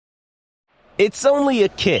It's only a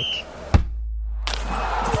kick,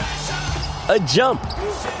 a jump,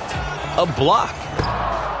 a block.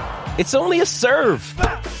 It's only a serve.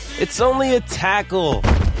 It's only a tackle,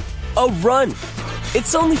 a run.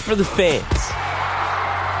 It's only for the fans.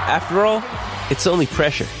 After all, it's only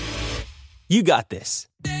pressure. You got this.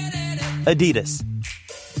 Adidas.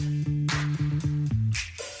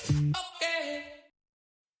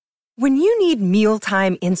 When you need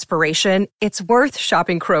mealtime inspiration, it's worth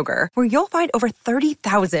shopping Kroger, where you'll find over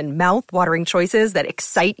 30,000 mouth-watering choices that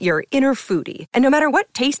excite your inner foodie. And no matter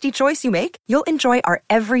what tasty choice you make, you'll enjoy our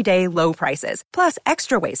everyday low prices, plus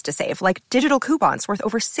extra ways to save, like digital coupons worth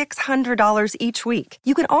over $600 each week.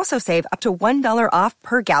 You can also save up to $1 off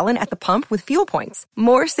per gallon at the pump with fuel points.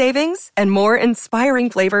 More savings and more inspiring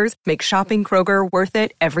flavors make shopping Kroger worth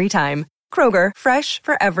it every time. Kroger, fresh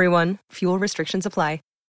for everyone. Fuel restrictions apply.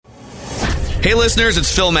 Hey listeners,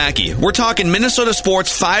 it's Phil Mackey. We're talking Minnesota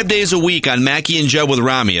sports 5 days a week on Mackey and Judd with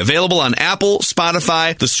Rami. Available on Apple,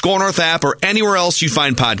 Spotify, the Score North app, or anywhere else you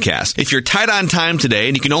find podcasts. If you're tight on time today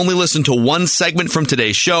and you can only listen to one segment from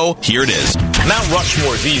today's show, here it is. Mount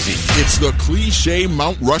Rushmore is easy. It's the cliche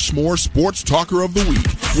Mount Rushmore Sports Talker of the Week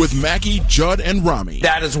with Mackey, Judd, and Rami.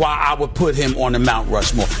 That is why I would put him on the Mount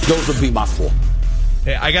Rushmore. Those would be my four.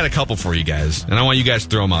 Hey, I got a couple for you guys, and I want you guys to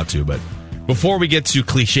throw them out too, but before we get to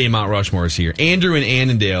cliche Mount Rushmore's here, Andrew in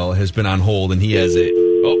Annandale has been on hold, and he has a...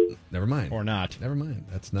 Oh, never mind. Or not. Never mind.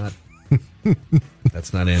 That's not...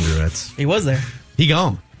 That's not Andrew. That's... He was there. He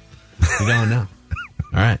gone. He gone now.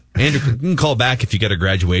 All right. Andrew, you can call back if you get a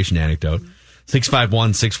graduation anecdote.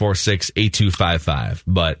 651-646-8255.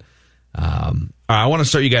 But all right, I want to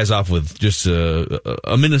start you guys off with just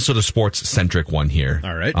a Minnesota sports-centric one here.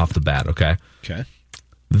 All right. Off the bat, okay? Okay.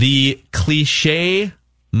 The cliche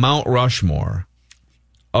Mount Rushmore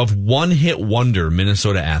of one-hit wonder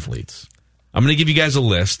Minnesota athletes. I'm going to give you guys a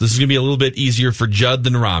list. This is going to be a little bit easier for Judd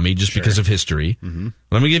than Rami just because of history. Mm-hmm.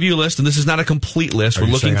 But I'm going to give you a list, and this is not a complete list. We're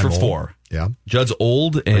looking for four. Yeah. Judd's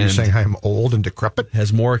old and... Are you saying I'm old and decrepit?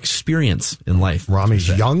 Has more experience in life. Rami's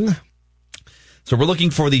young? So we're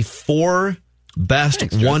looking for the four best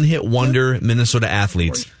one-hit wonder Minnesota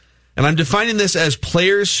athletes. And I'm defining this as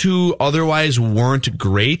players who otherwise weren't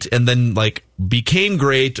great and then, like, became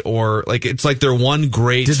great, or, like, it's like their one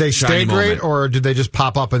great Did they stay great, moment. or did they just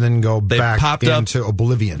pop up and then go back into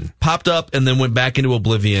oblivion? Popped up and then went back into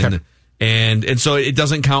oblivion. Okay. And so it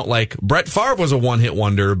doesn't count, like, Brett Favre was a one-hit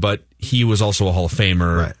wonder, but he was also a Hall of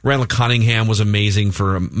Famer. Right. Randall Cunningham was amazing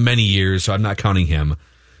for many years, so I'm not counting him.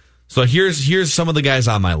 So here's some of the guys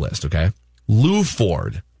on my list, okay? Lou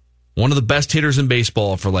Ford. One of the best hitters in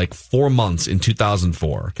baseball for like 4 months in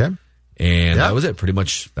 2004. Okay. And that was it.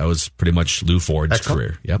 That was pretty much Lou Ford's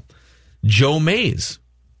career. Yep. Joe Mays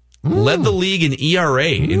led the league in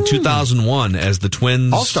ERA in 2001 as the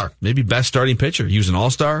Twins' All-Star. Maybe best starting pitcher. He was an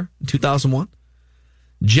All-Star in 2001.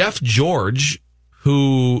 Jeff George,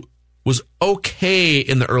 who was okay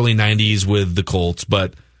in the early 90s with the Colts,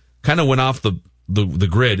 but kind of went off the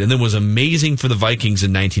grid, and then was amazing for the Vikings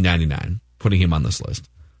in 1999, putting him on this list.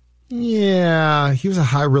 Yeah, he was a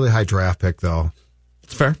really high draft pick, though.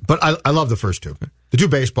 It's fair. But I love the first two. The two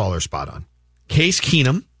baseballers spot on. Case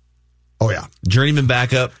Keenum. Oh, yeah. Journeyman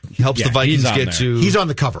backup. Helps the Vikings get to... He's on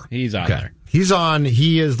the cover. He's on there. He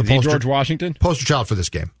is the George Washington? Poster child for this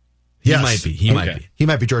game. He Yes. might be. He might be. He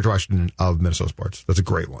might be George Washington of Minnesota sports. That's a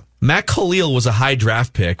great one. Matt Khalil was a high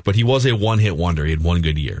draft pick, but he was a one-hit wonder. He had one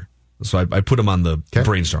good year. So I put him on the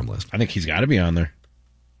brainstorm list. I think he's got to be on there.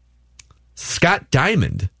 Scott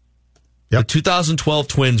Diamond. The 2012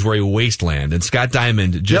 Twins were a wasteland, and Scott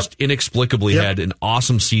Diamond just inexplicably had an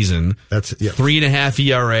awesome season. 3.5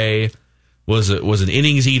 ERA, was an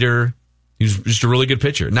innings eater. He was just a really good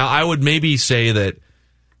pitcher. Now, I would maybe say that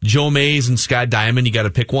Joe Mays and Scott Diamond, you got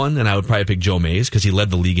to pick one, and I would probably pick Joe Mays because he led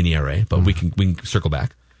the league in ERA, but we can circle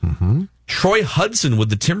back. Mm-hmm. Troy Hudson with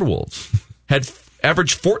the Timberwolves had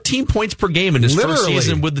averaged 14 points per game in his first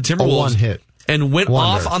season with the Timberwolves. One hit. And went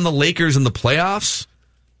off on the Lakers in the playoffs.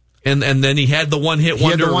 And then he had the one-hit wonder.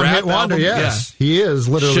 He had the one-hit wonder, yes. Yeah. He is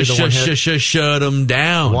literally the one-hit. Shut him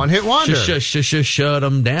down. One-hit wonder. Shut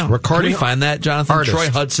him down. Can we find that, Jonathan? Artist.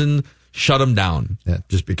 Troy Hudson, shut him down. Yeah,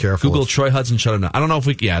 just be careful. Google Troy Hudson, shut him down. I don't know if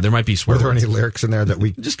there might be swear words. Were there any lyrics in there that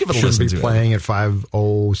we just give it a shouldn't listen be playing at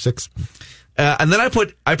 5:06? And then I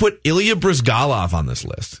put Ilya Brizgalov on this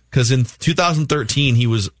list because in 2013 he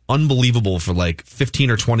was unbelievable for like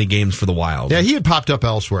 15 or 20 games for the Wild. Yeah, he had popped up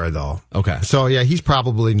elsewhere though. Okay, so yeah, he's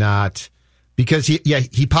probably not because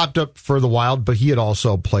he popped up for the Wild, but he had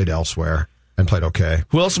also played elsewhere and played okay.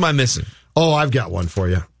 Who else am I missing? Oh, I've got one for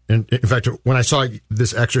you. In fact, when I saw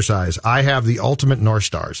this exercise, I have the ultimate North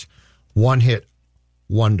Stars, one hit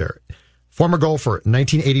wonder. Former golfer,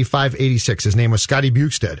 1985-86. His name was Scotty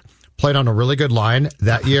Bukestad. Played on a really good line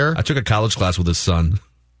that year. I took a college class with his son.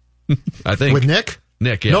 I think. With Nick?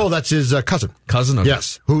 Nick, yeah. No, that's his cousin. Cousin? Okay.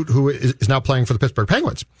 Yes, who is now playing for the Pittsburgh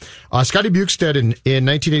Penguins. Scotty Bukestad in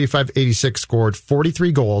 1985-86 scored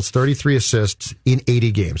 43 goals, 33 assists in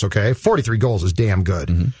 80 games, okay? 43 goals is damn good.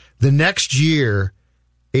 Mm-hmm. The next year,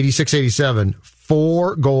 86-87,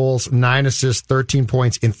 4 goals, 9 assists, 13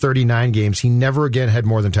 points in 39 games. He never again had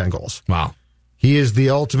more than 10 goals. Wow. He is the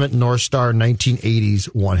ultimate North Star 1980s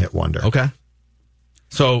one-hit wonder. Okay.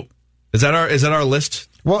 So, is that our list?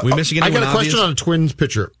 Well, we missing anyone I got a question obvious? on a Twins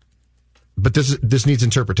pitcher, but this needs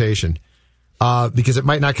interpretation because it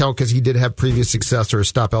might not count because he did have previous success or a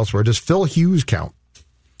stop elsewhere. Does Phil Hughes count?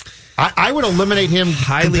 I would eliminate him.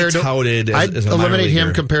 Highly touted. I'd as a eliminate him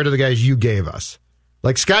leaguer. compared to the guys you gave us.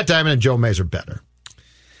 Like Scott Diamond and Joe Mays are better.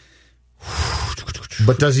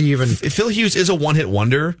 But does he even? Phil Hughes is a one-hit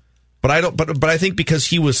wonder. But I don't. But I think because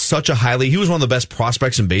he was he was one of the best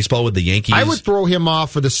prospects in baseball with the Yankees. I would throw him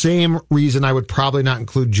off for the same reason I would probably not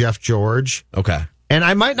include Jeff George. Okay. And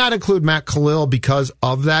I might not include Matt Khalil because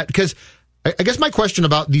of that. Because I guess my question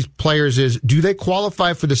about these players is, do they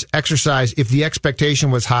qualify for this exercise if the expectation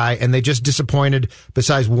was high and they just disappointed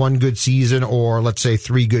besides one good season or let's say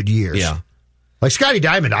 3 good years? Yeah. Like Scotty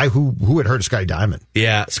Diamond, who had heard of Scotty Diamond?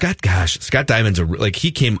 Yeah, Scott Diamond's he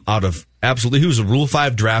came out of he was a Rule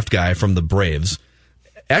 5 draft guy from the Braves.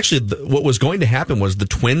 Actually, what was going to happen was the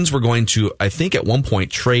Twins were going to, I think at one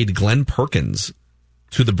point, trade Glenn Perkins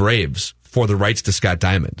to the Braves for the rights to Scott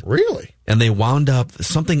Diamond. Really? And they wound up,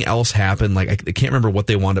 something else happened, like I can't remember what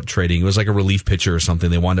they wound up trading. It was like a relief pitcher or something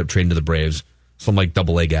they wound up trading to the Braves. Some like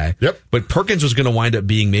AA guy. Yep. But Perkins was going to wind up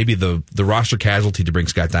being maybe the roster casualty to bring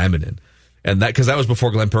Scott Diamond in. And because that was before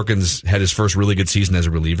Glenn Perkins had his first really good season as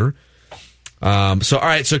a reliever. All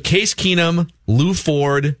right. So Case Keenum, Lou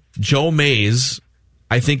Ford, Joe Mays,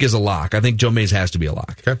 I think is a lock. I think Joe Mays has to be a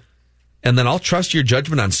lock. Okay. And then I'll trust your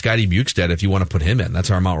judgment on Scotty Bukestad if you want to put him in. That's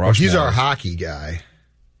our Mount Rushmore. He's our hockey guy.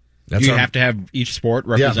 Do you have to have each sport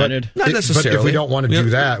represented? Not necessarily. But if we don't want to do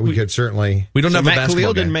that, we could certainly. We don't have a Matt basketball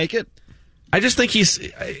Khalil guy. didn't make it? I just think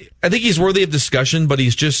I think he's worthy of discussion, but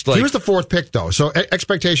he's just like. He was the 4th pick, though. So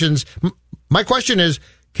expectations. My question is,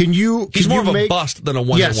 He's more of a bust than a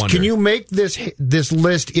one-hit wonder. Can you make this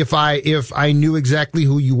list if I knew exactly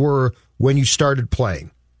who you were when you started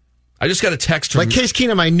playing? I just got a text from... Like Case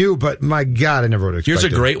Keenum, I knew, but my God, I never would have expected.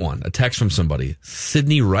 Here's a great one. A text from somebody.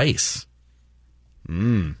 Sidney Rice.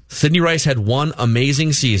 Sidney Rice had one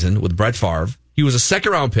amazing season with Brett Favre. He was a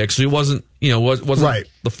second-round pick, so he wasn't right.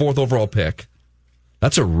 The 4th overall pick.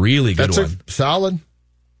 That's a really good one. That's solid.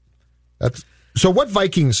 So what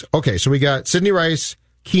Vikings... Okay, so we got Sidney Rice,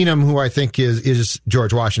 Keenum, who I think is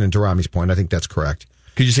George Washington, to Rami's point. I think that's correct.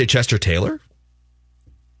 Could you say Chester Taylor?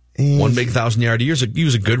 One big 1,000-yard year. He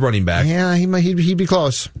was a good running back. Yeah, he'd be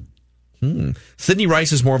close. Sidney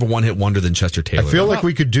Rice is more of a one-hit wonder than Chester Taylor. I feel like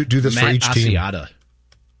we could do this Matt for each team. Asiata.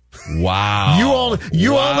 Wow.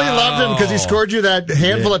 You only loved him because he scored you that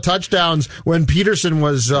handful of touchdowns when Peterson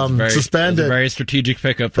was suspended. It was a very strategic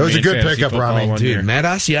pickup for It was me a good in fantasy pickup, football Rami. one Dude, year. Matt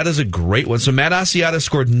Asiata's a great one. So Matt Asiata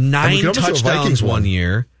scored 9 touchdowns one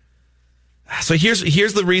year. So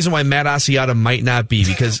here's the reason why Matt Asiata might not be,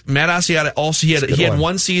 because Matt Asiata also he had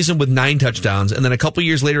one season with 9 touchdowns, and then a couple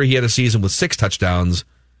years later he had a season with 6 touchdowns.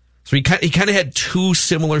 So he kind of had 2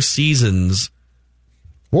 similar seasons.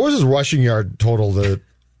 What was his rushing yard total in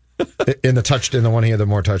the one he had the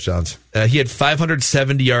more touchdowns? He had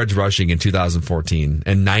 570 yards rushing in 2014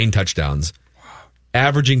 and 9 touchdowns,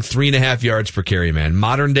 averaging 3.5 yards per carry. Man,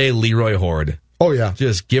 modern day Leroy Horde. Oh yeah,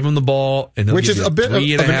 just give him the ball, and which is a bit of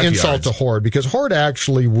an insult to Horde, because Horde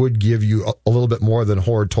actually would give you a little bit more than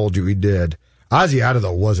Horde told you he did. Asiata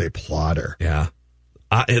though was a plotter. Yeah,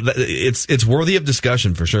 it's worthy of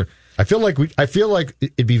discussion for sure. I feel like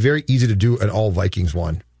it'd be very easy to do an all Vikings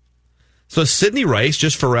one. So Sidney Rice,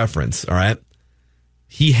 just for reference, all right,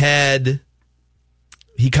 he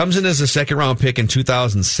comes in as a 2nd-round pick in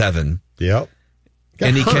 2007. Yep.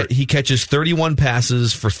 And he catches 31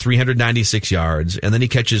 passes for 396 yards, and then he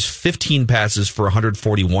catches 15 passes for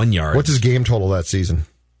 141 yards. What's his game total that season?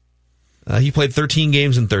 He played 13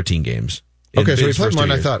 games in 13 games. Okay, so he played more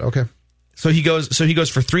than I thought. Okay. So he goes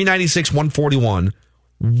for 396, 141,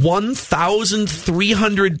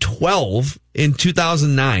 1,312 in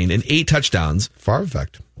 2009, and 8 touchdowns. Far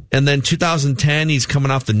effect. And then 2010, he's coming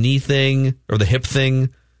off the knee thing or the hip thing.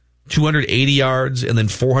 280 yards and then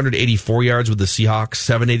 484 yards with the Seahawks,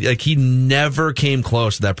 780. Like, he never came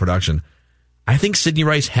close to that production. I think Sidney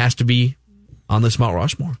Rice has to be on this Mount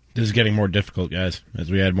Rushmore. This is getting more difficult, guys, as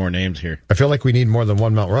we add more names here. I feel like we need more than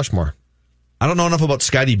one Mount Rushmore. I don't know enough about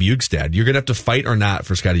Scotty Bugstad. You're going to have to fight or not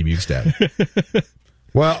for Scotty Bugstad.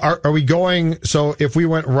 Well, are we going? So if we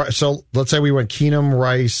went, so let's say we went Keenum,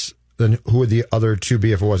 Rice, then who would the other two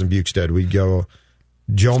be if it wasn't Bugstad? We'd go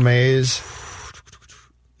Joe Mays,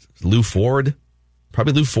 Lou Ford,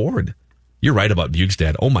 probably Lou Ford. You're right about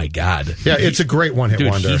Bugstad. Oh my God! Yeah, it's a great one-hit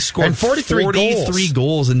wonder. He scored and 43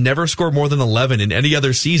 goals and never scored more than 11 in any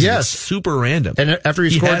other season. Yes, it's super random. And after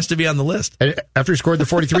he has to be on the list. And after he scored the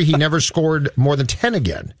 43, he never scored more than 10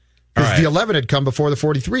 again because the 11 had come before the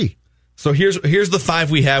 43. So here's the 5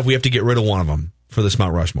 we have. We have to get rid of one of them for this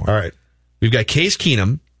Mount Rushmore. All right, we've got Case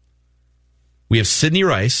Keenum. We have Sidney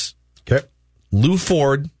Rice. Okay, Lou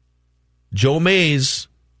Ford, Joe Mays,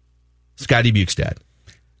 Scotty Bugstad.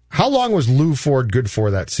 How long was Lou Ford good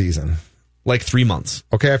for that season? Like 3 months.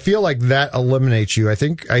 Okay, I feel like that eliminates you. I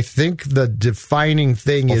think the defining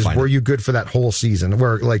thing is were you good for that whole season?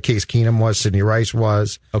 Where like Case Keenum was, Sidney Rice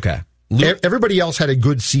was. Okay. Everybody else had a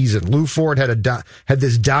good season. Lou Ford had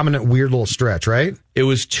this dominant weird little stretch, right? It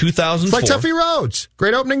was 2004. It's like Tuffy Rhodes.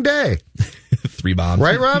 Great opening day. 3 bombs.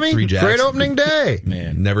 Right, Rami? 3 jacks. Great opening day.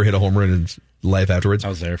 Man. Never hit a home run in his life afterwards. I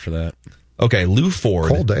was there for that. Okay, Lou Ford.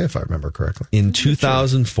 Cold day, if I remember correctly. In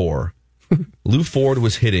 2004, Lou Ford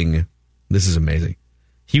was hitting, this is amazing,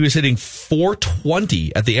 he was hitting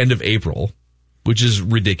 .420 at the end of April, which is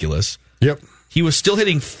ridiculous. Yep. He was still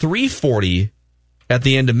hitting .340 at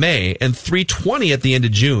the end of May and .320 at the end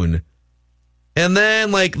of June. And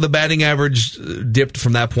then, like, the batting average dipped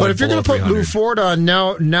from that point. But if you're going to put Lou Ford on,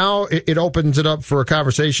 now it opens it up for a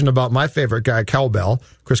conversation about my favorite guy, Cowbell,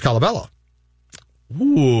 Chris Colabello.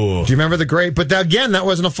 Ooh. Do you remember the great? But again, that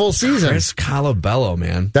wasn't a full season. Chris Colabello,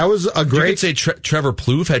 man. That was a great. You could say Trevor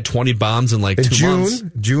Plouffe had 20 bombs in like 2 months.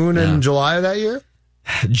 June and July of that year?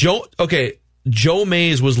 Joe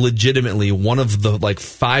Mays was legitimately one of the like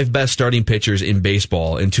 5 best starting pitchers in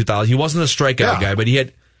baseball in 2000. He wasn't a strikeout guy, but he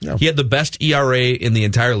had the best ERA in the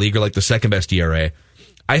entire league, or like the second best ERA.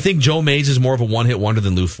 I think Joe Mays is more of a one-hit wonder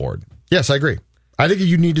than Lou Ford. Yes, I agree. I think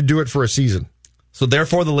you need to do it for a season. So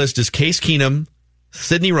therefore, the list is Case Keenum,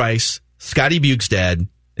 Sidney Rice, Scotty Bugstad,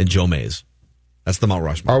 and Joe Mays. That's the Mount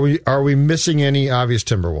Rushmore. Are we missing any obvious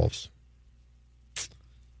Timberwolves?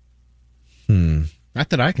 Not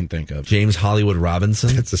that I can think of. James Hollywood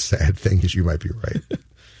Robinson. It's a sad thing, as you might be right.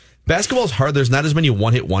 Basketball's hard. There's not as many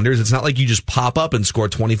one-hit wonders. It's not like you just pop up and score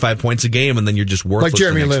 25 points a game and then you're just worthless like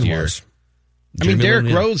Jeremy the next Lin year. was.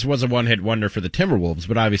 Derrick Rose was a one-hit wonder for the Timberwolves,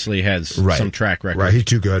 but obviously has some track record. Right, he's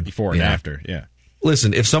too good. Before and after, yeah.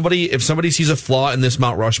 Listen, if somebody sees a flaw in this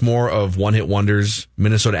Mount Rushmore of one-hit wonders,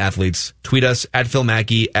 Minnesota athletes, tweet us at Phil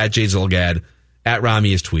Mackey, at Jay Zolgad, at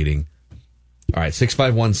Rami is tweeting. All right,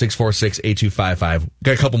 651-646-8255.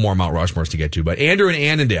 Got a couple more Mount Rushmores to get to, but Andrew in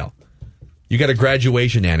Annandale, you got a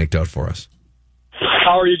graduation anecdote for us.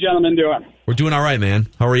 How are you gentlemen doing? We're doing all right, man.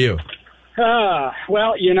 How are you? Well,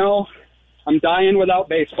 I'm dying without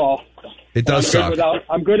baseball. It does suck.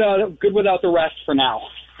 I'm good without the rest for now.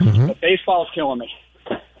 Mm-hmm. But baseball's killing me.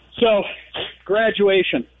 So,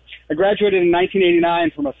 graduation. I graduated in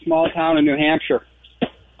 1989 from a small town in New Hampshire.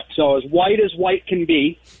 So as white can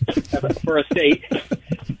be for a state.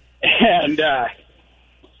 And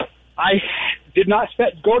I did not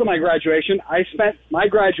go to my graduation. I spent my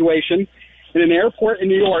graduation in an airport in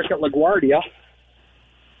New York at LaGuardia,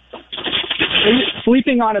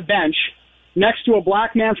 sleeping on a bench next to a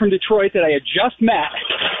black man from Detroit that I had just met,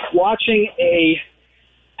 watching a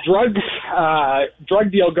drug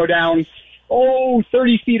deal go down,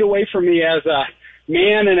 30 feet away from me, as a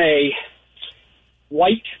man in a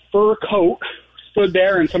white fur coat stood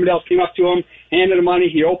there, and somebody else came up to him, handed him money.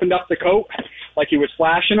 He opened up the coat like he was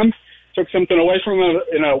flashing him, took something away from him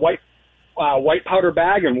in a white powder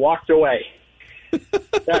bag, and walked away.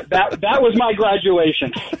 That was my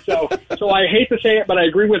graduation. So I hate to say it, but I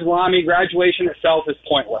agree with Rami. Graduation itself is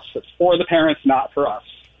pointless. It's for the parents, not for us.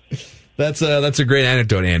 That's a great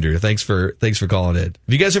anecdote, Andrew. Thanks for calling it.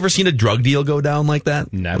 Have you guys ever seen a drug deal go down like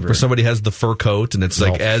that? Never. Where somebody has the fur coat and it's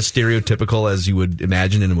like as stereotypical as you would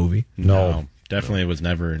imagine in a movie? No. Definitely was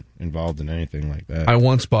never involved in anything like that. I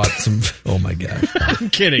once bought some... Oh, my gosh. I'm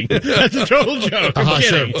kidding. That's a total joke. I'm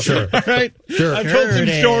kidding. Sure. All right? Sure. I've told some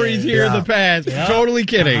stories here in the past. Yeah. Totally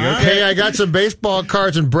kidding. Okay? Hey, I got some baseball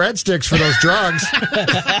cards and breadsticks for those drugs.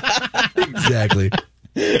 Exactly.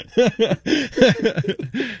 Mount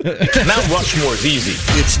Rushmore is easy.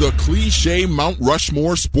 It's the cliche Mount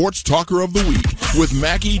Rushmore Sports Talker of the Week with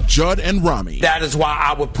Mackey, Judd, and Rami. That is why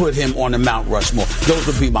I would put him on the Mount Rushmore. Those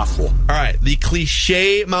would be my 4. All right, the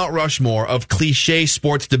cliche Mount Rushmore of cliche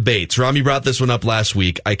sports debates. Rami brought this one up last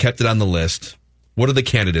week. I kept it on the list. What are the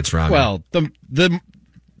candidates, Rami? Well, the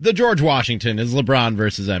the George Washington is LeBron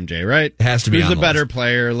versus MJ, right? It has to be. Who's the better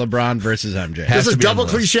player, LeBron versus MJ? This is double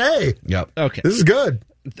cliche. Yep. Okay. This is good.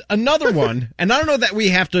 Another one, and I don't know that we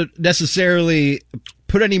have to necessarily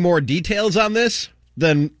put any more details on this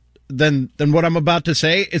than what I'm about to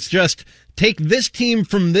say. It's just take this team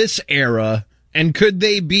from this era, and could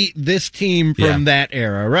they beat this team from that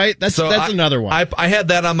era, right? That's another one. I had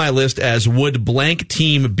that on my list as would blank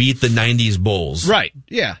team beat the 90s Bulls? Right,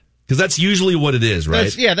 yeah. Because that's usually what it is,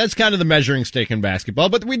 right? That's kind of the measuring stick in basketball,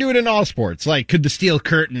 but we do it in all sports. Like, could the Steel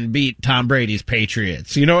Curtain beat Tom Brady's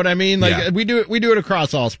Patriots? You know what I mean? Like, we do it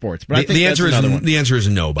across all sports. But I think the answer is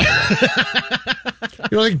no, by the way.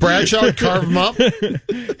 You don't think Bradshaw would carve him up?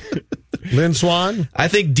 Lynn Swan? I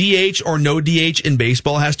think DH or no DH in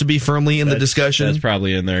baseball has to be firmly in the discussion. That's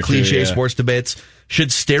probably in there, Cliche sports debates. Should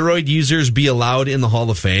steroid users be allowed in the Hall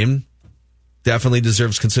of Fame? Definitely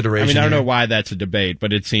deserves consideration. I mean, I don't know why that's a debate,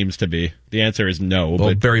 but it seems to be. The answer is no. Well,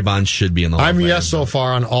 but Barry Bonds should be in the Hall of Fame. I'm yes so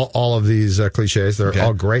far on all of these cliches. They're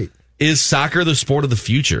all great. Is soccer the sport of the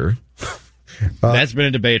future? That's been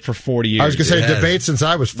a debate for 40 years. I was going to say debate since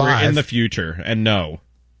I was 5. We're in the future, and no.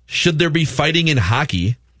 Should there be fighting in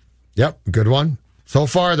hockey? Yep, good one. So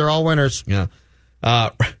far, they're all winners. Yeah.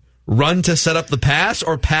 Run to set up the pass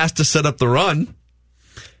or pass to set up the run?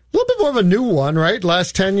 A little bit more of a new one, right?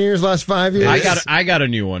 Last 10 years, last 5 years. I got a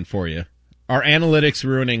new one for you. Are analytics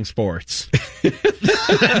ruining sports?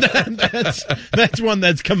 that's one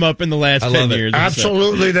that's come up in the last 10 years.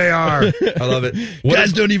 Absolutely, they are. I love it.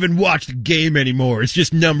 Guys don't even watch the game anymore. It's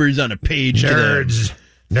just numbers on a page. Nerds.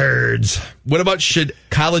 What about should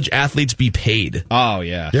college athletes be paid? Oh,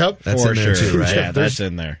 yeah. Yep. That's for in there sure. too, right? Yeah, that's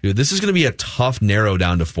in there. Dude, this is going to be a tough narrow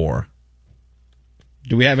down to 4.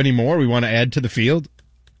 Do we have any more we want to add to the field?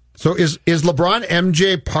 So is LeBron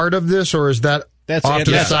MJ part of this, or is that off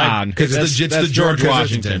to the side? Because it's the George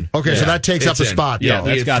Washington. Okay, so that takes up a spot. Yeah,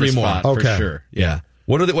 that's got 3 more. Okay. For sure. Yeah.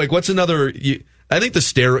 What are the, what's another? I think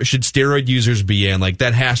should steroid users be in? Like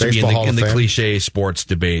that has to be in the cliche sports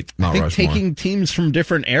debate. Mount I think Rushmore. taking teams from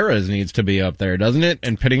different eras needs to be up there, doesn't it?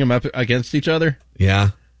 And pitting them up against each other. Yeah,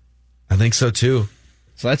 I think so too.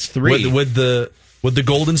 So that's 3. Would the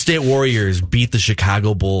Golden State Warriors beat the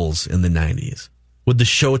Chicago Bulls in the 90s? Would the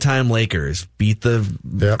Showtime Lakers beat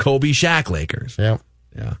the Kobe Shaq Lakers? Yeah,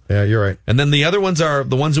 you're right. And then the other ones are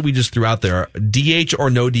the ones that we just threw out there: DH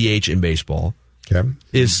or no DH in baseball. Okay.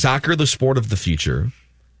 Is soccer the sport of the future?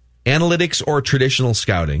 Analytics or traditional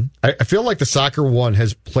scouting? I feel like the soccer one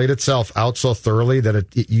has played itself out so thoroughly that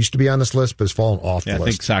it used to be on this list, but has fallen off the list. I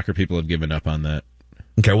think soccer people have given up on that.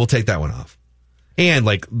 Okay, we'll take that one off. And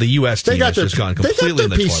like the U.S. team has just gone completely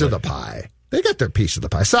in the piece of the pie. They got their piece of the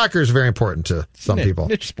pie. Soccer is very important to some people.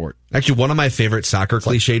 Niche sport. Actually, one of my favorite soccer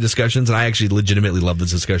cliche discussions, and I actually legitimately love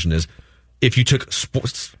this discussion, is if you took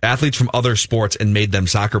athletes from other sports and made them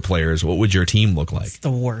soccer players, what would your team look like? It's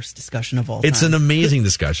the worst discussion of all time. It's an amazing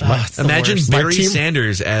discussion. Imagine Barry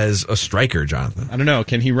Sanders as a striker, Jonathan. I don't know.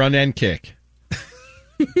 Can he run and kick?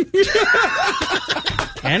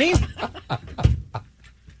 Can he?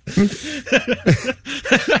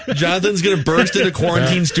 Jonathan's going to burst into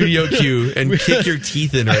quarantine studio Q and kick your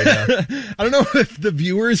teeth in right now. I don't know if the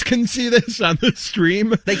viewers can see this on the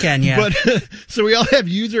stream. They can, yeah. But so we all have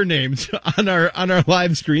usernames on our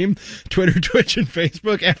live stream, Twitter, Twitch, and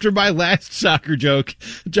Facebook. After my last soccer joke,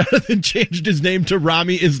 Jonathan changed his name to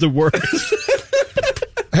Rami is the worst.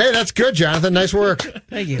 Hey, that's good, Jonathan. Nice work.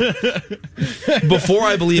 Thank you. Before,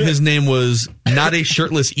 I believe his name was Not a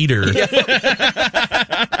Shirtless Eater.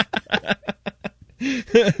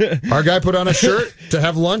 Our guy put on a shirt to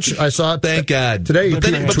have lunch. I saw it. Thank God. Today, he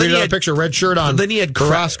tweeted out a picture, red shirt on. Then he had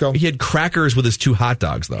Carrasco. He had crackers with his 2 hot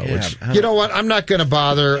dogs, though. Yeah, which you know what? I'm not going to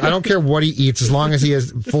bother. I don't care what he eats as long as he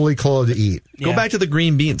is fully clothed to eat. Go back to the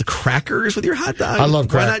green beans. The crackers with your hot dog. I love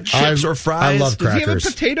crackers. Why not chips or fries? I love crackers. Does he have a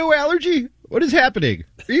potato allergy? What is happening?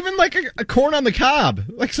 Even like a corn on the cob,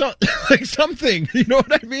 like something. You know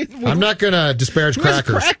what I mean? I'm not going to disparage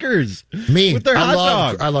crackers. Crackers. Me, with their hot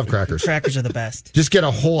dog. I love crackers. Crackers are the best. Just get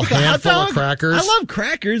a whole handful of crackers. I love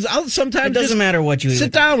crackers. I'll sometimes it doesn't matter what you eat.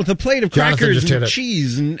 Sit down with a plate of Jonathan crackers and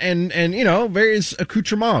cheese and you know various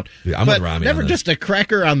accoutrements. Yeah, I'm but with Rami never on just a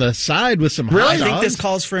cracker on the side with some hot dogs. I think this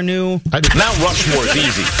calls for a new Mount Rushmore is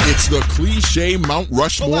easy. It's the cliche Mount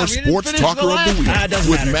Rushmore sports talker of the week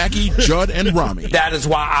with Mackie, Judd, and Rami. That is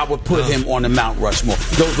why I would put him on the Mount Rushmore.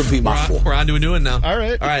 Those would be my 4. We're on to a new one now. All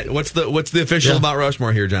right. What's the official Mount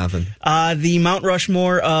Rushmore here, Jonathan? the Mount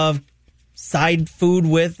Rushmore of side food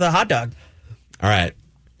with a hot dog. All right.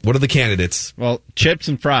 What are the candidates? Well, chips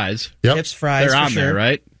and fries. Yep. Chips, fries, they're on for sure. there,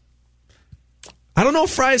 right? I don't know if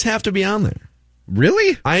fries have to be on there.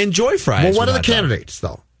 Really? I enjoy fries. Well, what with are the hot dog. candidates,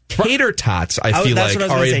 though? Tater tots, I feel like,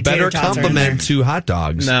 are a better compliment to hot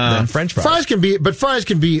dogs than French fries. Fries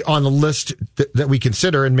can be on the list that we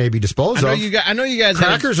consider and maybe dispose of. I know you guys.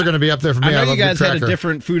 Crackers are going to be up there for me. I know you guys had a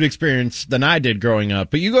different food experience than I did growing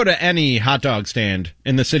up, but you go to any hot dog stand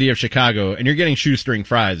in the city of Chicago, and you're getting shoestring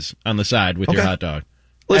fries on the side with your hot dog.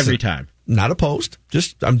 Listen, every time. Not opposed.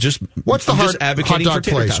 What's the hot dog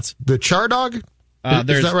place? Tots. The Char Dog?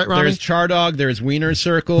 Is that right, Ronnie? There's Char Dog. There's Wiener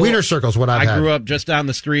Circle. Wiener Circle's what I grew up just down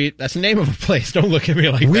the street. That's the name of a place. Don't look at me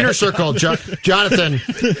like Wiener that. Circle, Jonathan.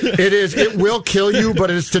 It will kill you,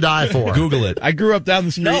 but it's to die for. Google it. I grew up down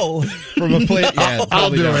the street from a place. Yeah,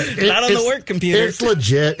 I'll do it. Not on the work computer. It's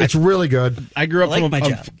legit. It's really good. I grew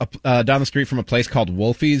up down the street from a place called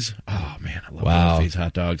Wolfie's. Oh man, I love Wolfie's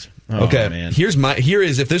hot dogs. Oh, okay, man. Here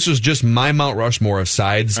is if this was just my Mount Rushmore of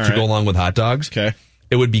sides to go along with hot dogs. Okay.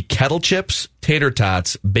 It would be kettle chips, tater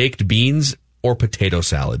tots, baked beans, or potato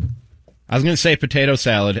salad. I was going to say potato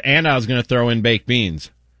salad, and I was going to throw in baked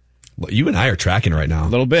beans. Well, you and I are tracking right now. A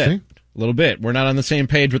little bit. A little bit. We're not on the same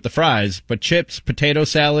page with the fries, but chips, potato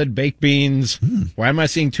salad, baked beans. Why am I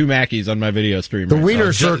seeing two Mackies on my video stream? The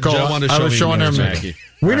Wiener Circle. I was showing him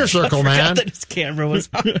Wiener Circle, man. That his camera was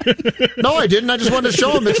on. No, I didn't. I just wanted to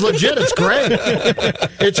show him. It's legit. It's great.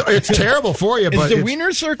 It's terrible for you. But is the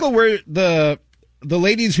Wiener Circle where the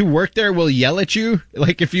ladies who work there will yell at you,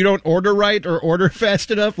 like if you don't order right or order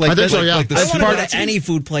fast enough. Like I think so. Yeah, I want to go to any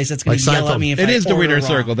food place that's going to yell at me if I order It is the Wiener wrong.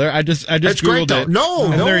 Circle. There, I just it's great, Googled it. No,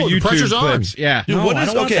 the pressure's on. Yeah. Dude, No, I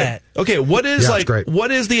don't want that. Okay, what is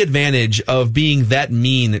what is the advantage of being that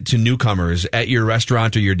mean to newcomers at your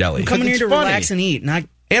restaurant or your deli? I'm coming here to relax and eat, not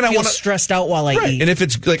feel stressed out while I eat. And if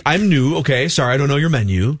it's like, I'm new, okay, sorry, I don't know your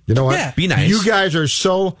menu. You know what? Yeah. Be nice. You guys are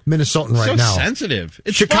so Minnesotan right now. So sensitive.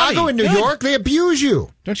 It's Chicago funny. and New York, they abuse you.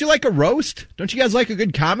 Don't you like a roast? Don't you guys like a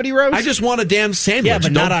good comedy roast? I just want a damn sandwich. Yeah,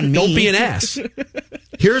 but not on me. Don't be an ass.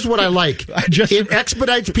 Here's what I like. It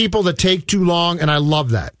expedites people that take too long, and I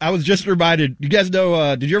love that. I was just reminded. You guys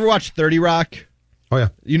know, did you ever watch 30 Rock? Oh, yeah.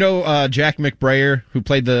 You know Jack McBrayer, who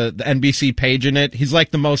played the NBC page in it? He's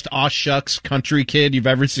like the most aw shucks country kid you've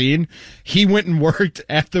ever seen. He went and worked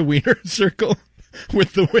at the Wiener Circle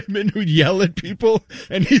with the women who yell at people,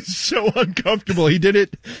 and he's so uncomfortable. He did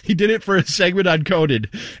it for a segment on Coded,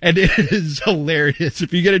 and it is hilarious.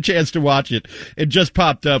 If you get a chance to watch it, it just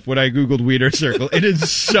popped up when I Googled Wiener Circle. It is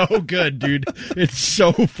so good, dude. It's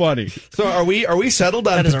so funny. So are we settled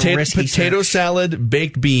on potato salad,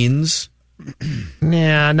 baked beans?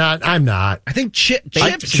 Nah, I'm not. I think chips.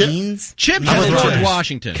 Beans? Chips is George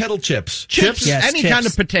Washington. Kettle chips. Chips? Yes, any chips. kind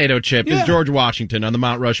of potato chip is George Washington on the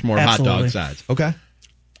Mount Rushmore Absolutely. hot dog sides. Okay.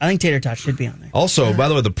 I think tater tots should be on there. Also, by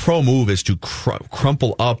the way, the pro move is to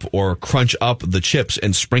crumple up or crunch up the chips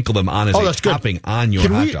and sprinkle them on as a topping on your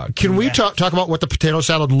hot dog. Can we talk about what the potato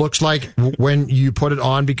salad looks like when you put it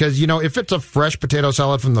on? Because, if it's a fresh potato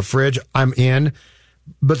salad from the fridge, I'm in.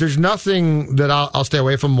 But there's nothing that I'll stay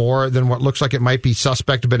away from more than what looks like it might be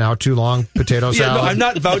suspect to been out too long, potato salad. No, I'm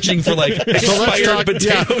not vouching for expired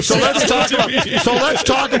potatoes. So let's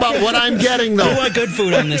talk about what I'm getting, though. I want good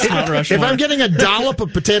food on this Mount Rushmore. If I'm getting a dollop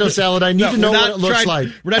of potato salad, I need to know what it looks like.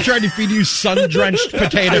 We're not trying to feed you sun-drenched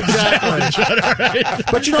potatoes. Exactly.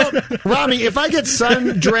 But Rami, if I get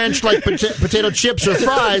sun-drenched like potato chips or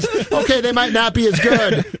fries, okay, they might not be as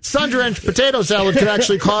good. Sun-drenched potato salad could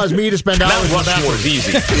actually cause me to spend hours in the bathroom.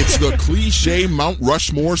 It's the cliche Mount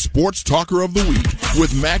Rushmore Sports Talker of the Week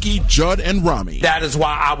with Mackie, Judd, and Rami. That is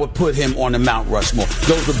why I would put him on the Mount Rushmore.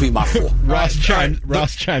 Those would be my four. Ross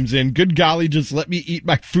chimes in. Good golly, just let me eat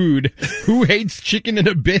my food. Who hates chicken and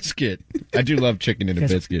a biscuit? I do love chicken and a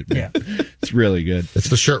biscuit. Yeah, it's really good. It's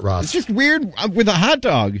the shirt, Ross. It's just weird with a hot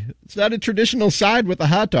dog. It's not a traditional side with a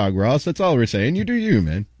hot dog, Ross. That's all we're saying. You do you,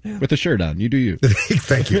 man. Yeah. With a shirt on. You do you.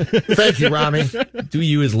 Thank you. Thank you, Rami. Do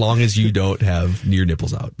you as long as you don't have your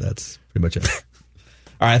nipples out. That's pretty much it.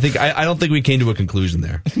 All right, I don't think we came to a conclusion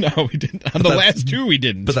there. No, we didn't. On the last two, we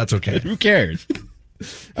didn't. But that's okay. Who cares?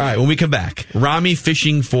 All right, when we come back, Rami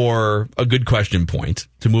fishing for a good question point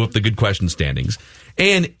to move up the good question standings.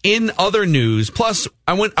 And in other news, plus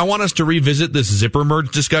I want us to revisit this zipper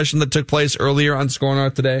merge discussion that took place earlier on Score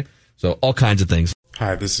North today. So all kinds of things.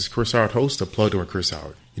 Hi, this is Chris Howard, host of Plugged In with Chris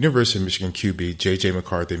Howard. University of Michigan QB J.J.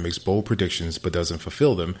 McCarthy makes bold predictions but doesn't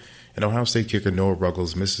fulfill them, and Ohio State kicker Noah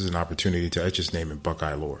Ruggles misses an opportunity to etch his name in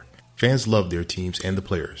Buckeye lore. Fans love their teams and the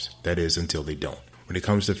players, that is, until they don't. When it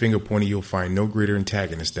comes to finger pointing, you'll find no greater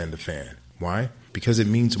antagonist than the fan. Why? Because it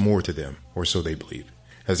means more to them, or so they believe.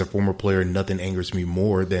 As a former player, nothing angers me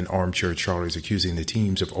more than armchair Charlies accusing the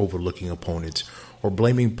teams of overlooking opponents or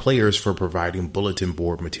blaming players for providing bulletin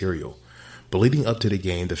board material. But leading up to the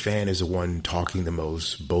game, the fan is the one talking the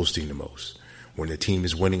most, boasting the most. When the team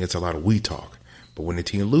is winning, it's a lot of we talk. But when the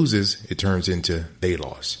team loses, it turns into they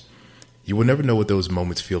lost. You will never know what those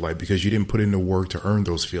moments feel like because you didn't put in the work to earn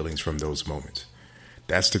those feelings from those moments.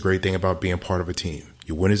 That's the great thing about being part of a team.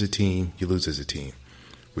 You win as a team, you lose as a team.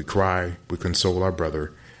 We cry, we console our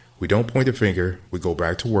brother. We don't point the finger. We go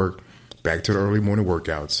back to work, back to the early morning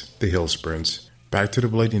workouts, the hill sprints, back to the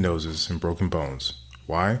bloody noses and broken bones.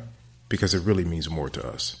 Why? Because it really means more to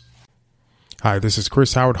us. Hi, this is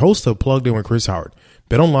Chris Howard, host of Plugged In with Chris Howard.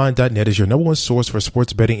 BetOnline.net is your number one source for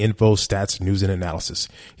sports betting info, stats, news, and analysis.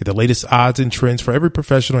 Get the latest odds and trends for every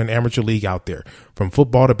professional and amateur league out there. From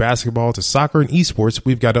football to basketball to soccer and esports,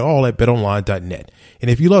 we've got it all at BetOnline.net.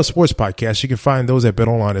 And if you love sports podcasts, you can find those at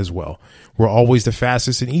BetOnline as well. We're always the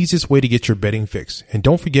fastest and easiest way to get your betting fix. And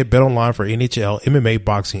don't forget BetOnline for NHL, MMA,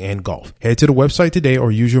 boxing, and golf. Head to the website today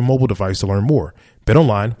or use your mobile device to learn more.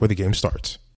 BetOnline, where the game starts.